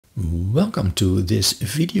Welcome to this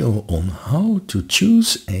video on how to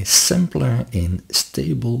choose a sampler in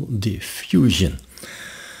Stable Diffusion.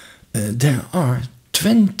 There are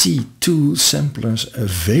 22 samplers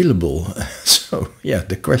available, so yeah,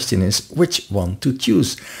 the question is which one to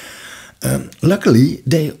choose. Luckily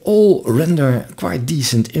they all render quite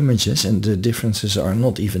decent images and the differences are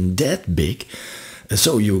not even that big,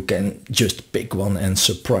 so you can just pick one and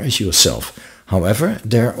surprise yourself. However,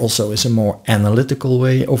 there also is a more analytical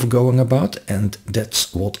way of going about, and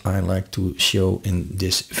that's what I like to show in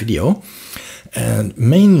this video. And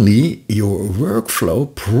mainly your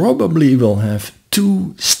workflow probably will have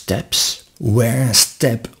two steps, where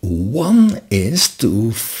step one is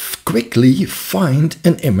to quickly find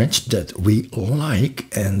an image that we like,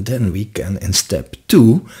 and then we can in step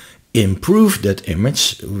two improve that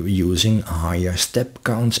image using higher step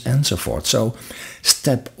counts and so forth. So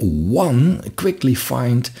step one, quickly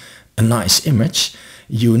find a nice image.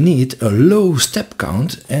 You need a low step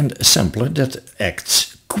count and a sampler that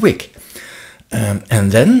acts quick.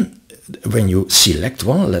 And then when you select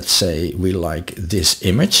one, let's say we like this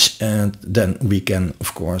image, and then we can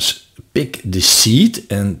of course pick the seed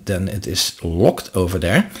and then it is locked over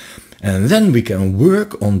there. And then we can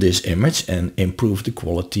work on this image and improve the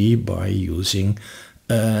quality by using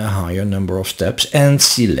a higher number of steps and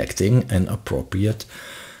selecting an appropriate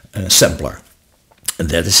sampler.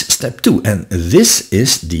 That is step two, and this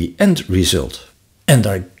is the end result. And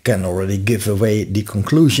I can already give away the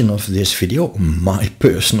conclusion of this video. My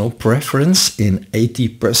personal preference in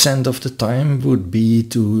 80% of the time would be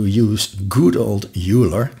to use good old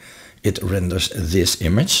Euler. It renders this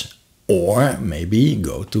image. Or maybe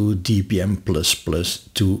go to dpm++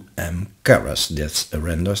 2m Keras, that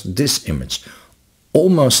renders this image.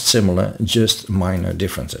 Almost similar, just minor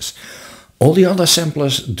differences. All the other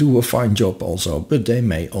samplers do a fine job also, but they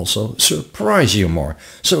may also surprise you more.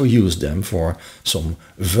 So use them for some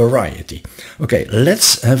variety. Okay,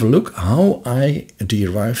 let's have a look how I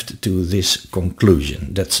derived to this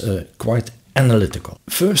conclusion. That's quite analytical.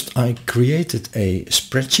 First, I created a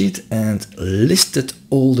spreadsheet and listed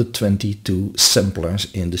all the 22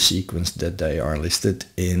 samplers in the sequence that they are listed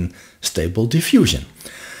in Stable Diffusion.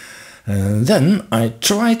 Then I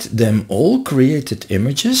tried them all, created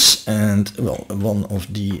images, and well, one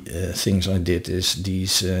of the things I did is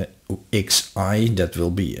these XI, that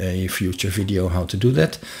will be a future video how to do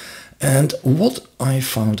that. And what I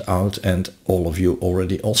found out, and all of you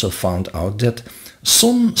already also found out, that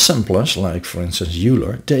some samplers, like for instance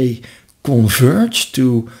Euler, they converge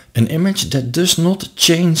to an image that does not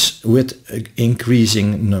change with an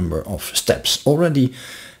increasing number of steps. Already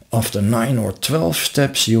after 9 or 12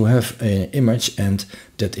 steps you have an image and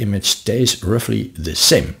that image stays roughly the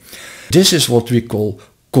same. This is what we call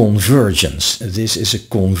convergence. This is a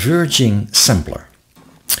converging sampler.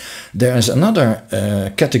 There is another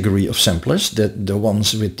category of samplers, that the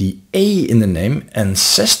ones with the A in the name,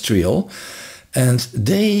 ancestral, and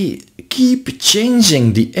they keep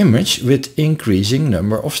changing the image with increasing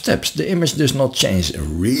number of steps. The image does not change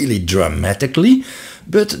really dramatically,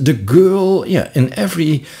 but the girl, yeah, in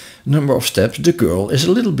every number of steps the girl is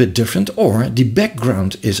a little bit different, or the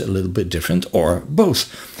background is a little bit different, or both.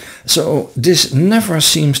 So this never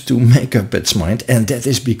seems to make up its mind, and that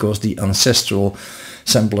is because the ancestral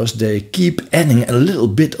samplers, they keep adding a little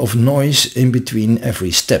bit of noise in between every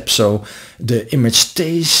step, so the image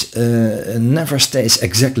stays never stays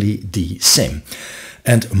exactly the same.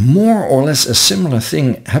 And more or less a similar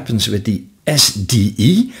thing happens with the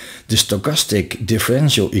SDE, the Stochastic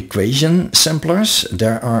Differential Equation samplers.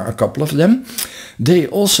 There are a couple of them. They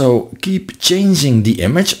also keep changing the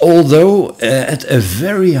image, although at a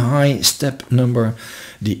very high step number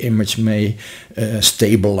the image may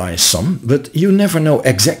stabilize some, but you never know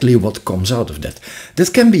exactly what comes out of that.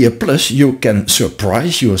 That can be a plus, you can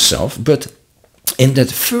surprise yourself, but in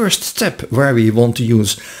that first step where we want to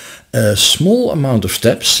use a small amount of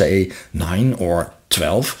steps, say 9 or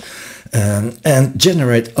 12, and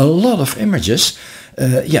generate a lot of images,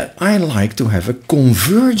 yeah, I like to have a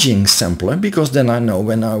converging sampler, because then I know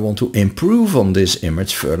when I want to improve on this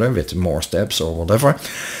image further with more steps or whatever,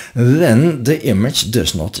 then the image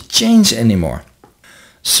does not change anymore.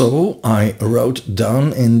 So I wrote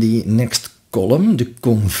down in the next column the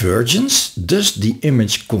convergence. Does the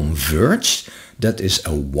image converge? That is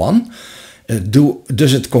a 1.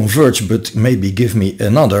 Does it converge but maybe give me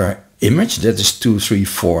another image? That is 2, 3,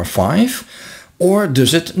 4, 5. Or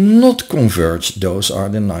does it not converge? Those are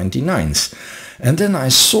the 99s. And then I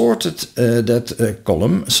sorted that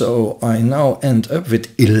column, so I now end up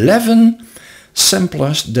with 11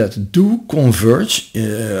 samplers that do converge,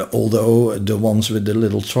 although the ones with the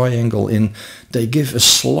little triangle in, they give a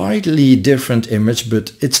slightly different image,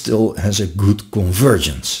 but it still has a good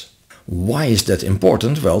convergence. Why is that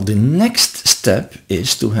important? Well, the next step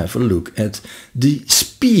is to have a look at the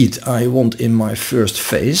speed I want in my first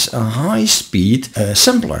phase, a high speed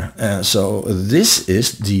sampler. So this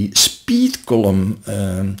is the speed column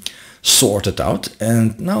sorted out,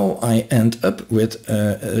 and now I end up with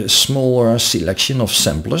a smaller selection of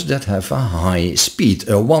samplers that have a high speed.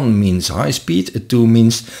 1 means high speed, 2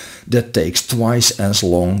 means that takes twice as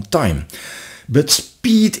long time. But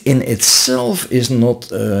speed in itself is not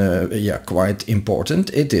quite important.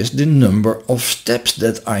 It is the number of steps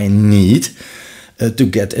that I need to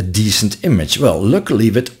get a decent image. Well, luckily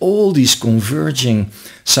with all these converging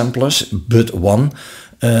samplers, but one,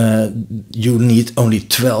 you need only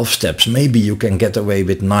 12 steps. Maybe you can get away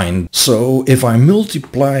with 9. So if I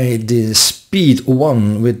multiply the speed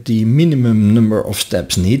 1 with the minimum number of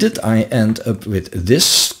steps needed, I end up with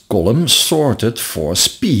this column sorted for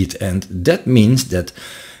speed, and that means that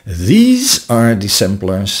these are the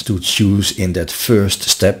samplers to choose in that first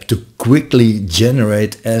step to quickly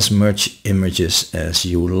generate as much images as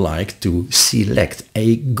you like to select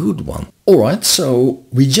a good one. Alright, so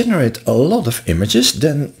we generate a lot of images,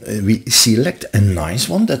 then we select a nice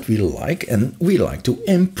one that we like, and we like to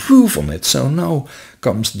improve on it. So now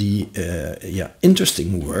comes the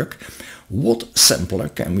interesting work. What sampler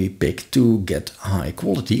can we pick to get high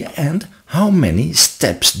quality, and how many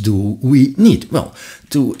steps do we need? Well,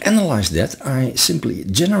 to analyze that, I simply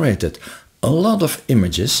generated a lot of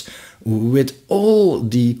images with all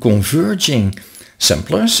the converging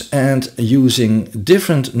samplers and using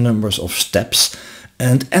different numbers of steps,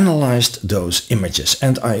 and analyzed those images.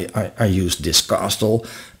 And I used this castle,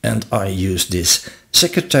 and I used this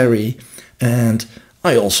secretary, and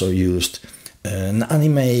I also used an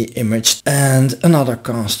anime image and another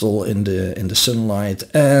castle in the sunlight,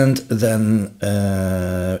 and then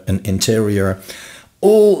an interior.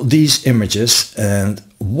 All these images, and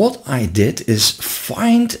what I did is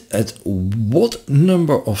find at what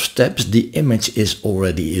number of steps the image is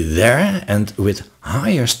already there, and with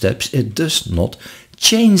higher steps it does not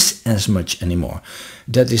change as much anymore.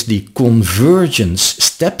 That is the convergence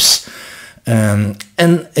steps, and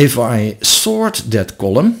if I sort that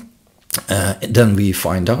column, then we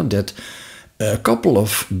find out that a couple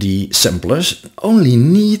of the samplers only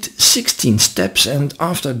need 16 steps, and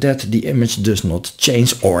after that the image does not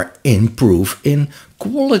change or improve in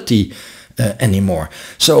quality anymore.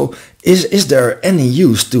 So is there any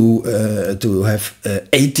use to have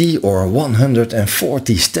 80 or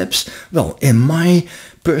 140 steps? Well, in my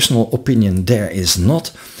personal opinion, there is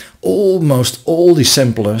not. Almost all the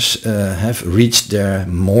samplers have reached their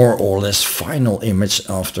more or less final image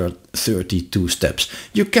after 32 steps.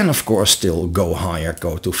 You can of course still go higher,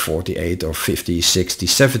 go to 48 or 50, 60,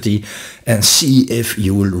 70 and see if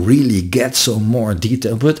you will really get some more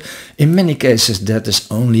detail, but in many cases that is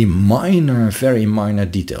only minor, very minor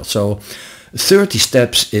detail. So 30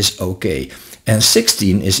 steps is okay. And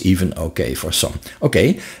 16 is even okay for some.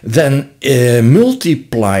 Okay, then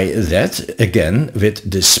multiply that again with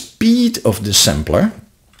the speed of the sampler.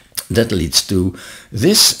 That leads to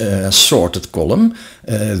this sorted column.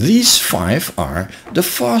 These 5 are the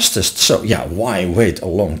fastest. So yeah, why wait a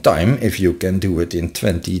long time if you can do it in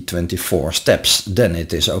 20, 24 steps? Then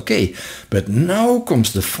it is okay. But now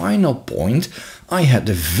comes the final point. I had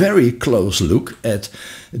a very close look at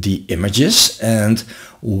the images, and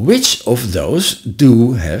which of those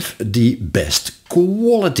do have the best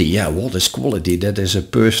quality. Yeah, what is quality? That is a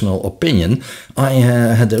personal opinion. I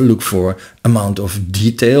had a look for amount of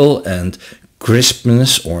detail and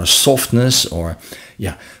crispness or softness, or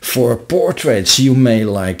yeah, for portraits you may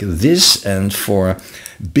like this, and for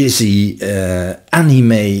busy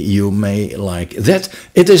anime you may like that.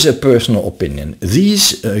 It is a personal opinion.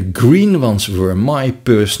 These green ones were my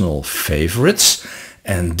personal favorites,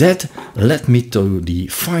 and that led me to the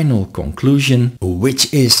final conclusion,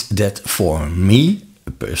 which is that for me,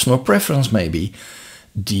 a personal preference maybe,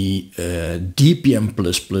 the DPM++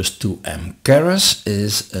 2M Keras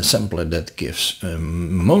is a sampler that gives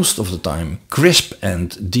most of the time crisp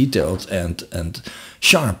and detailed and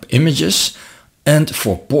sharp images. And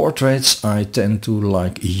for portraits I tend to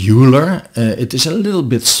like Euler. It is a little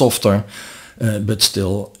bit softer, but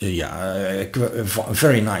still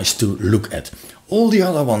very nice to look at. All the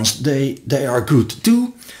other ones, they are good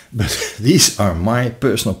too, but these are my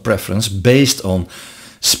personal preference based on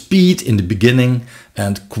speed in the beginning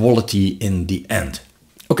and quality in the end.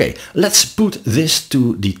 Okay, let's put this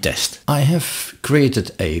to the test. I have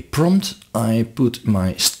created a prompt. I put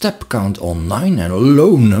my step count on 9, a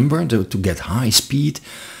low number to get high speed,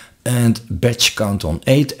 and batch count on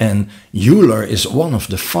 8, and Euler is one of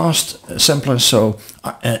the fast samplers, so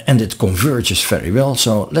and it converges very well.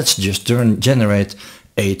 So let's just generate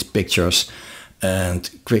 8 pictures and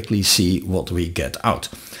quickly see what we get out.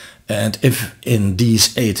 And if in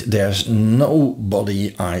these 8 there's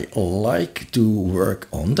nobody I like to work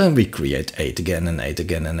on, then we create 8 again and 8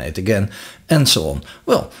 again and 8 again and so on.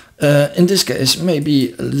 Well, in this case,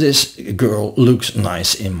 maybe this girl looks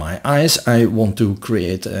nice in my eyes. I want to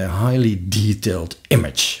create a highly detailed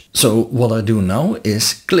image. So what I do now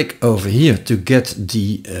is click over here to get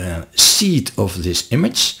the seed of this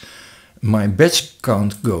image. My batch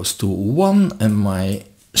count goes to 1 and my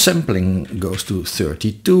sampling goes to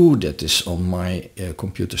 32. That is on my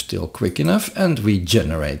computer still quick enough, and we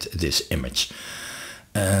generate this image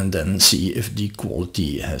and then see if the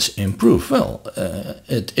quality has improved. Well,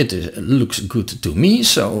 it looks good to me,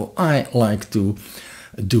 so I like to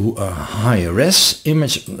do a high res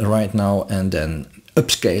image right now and then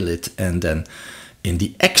upscale it, and then in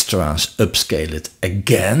the extras upscale it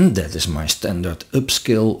again. That is my standard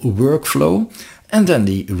upscale workflow. And then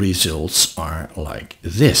the results are like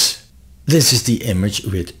this. This is the image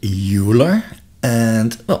with Euler,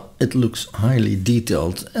 and well, it looks highly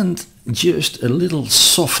detailed and just a little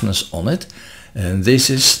softness on it. And this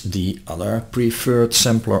is the other preferred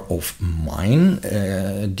sampler of mine,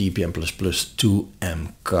 DPM++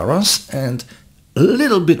 2M Caras, and a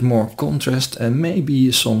little bit more contrast and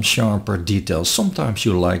maybe some sharper details. Sometimes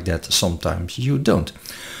you like that, sometimes you don't.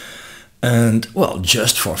 And well,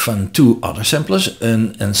 just for fun, 2 other samplers,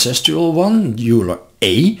 an ancestral one, Euler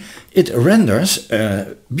A. It renders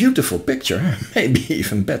a beautiful picture, maybe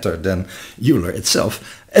even better than Euler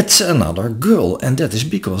itself. It's another girl, and that is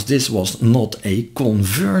because this was not a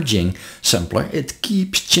converging sampler. It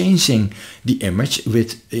keeps changing the image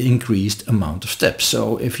with increased amount of steps.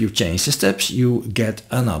 So if you change the steps, you get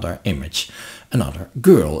another image. Another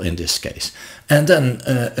girl in this case. And then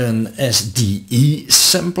an SDE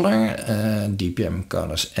sampler, DPM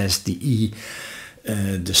Caras SDE,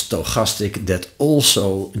 the stochastic, that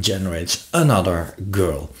also generates another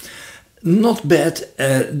girl. Not bad,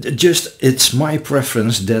 just it's my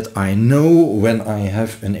preference that I know when I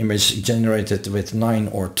have an image generated with 9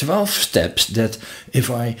 or 12 steps, that if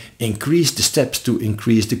I increase the steps to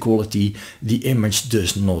increase the quality, the image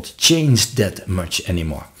does not change that much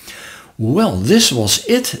anymore. Well, this was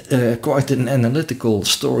it. Quite an analytical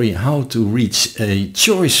story how to reach a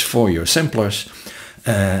choice for your samplers.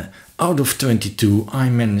 Out of 22, I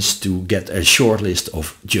managed to get a short list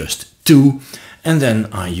of just 2, and then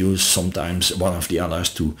I use sometimes one of the others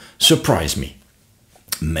to surprise me.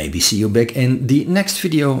 Maybe see you back in the next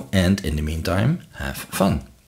video, and in the meantime, have fun.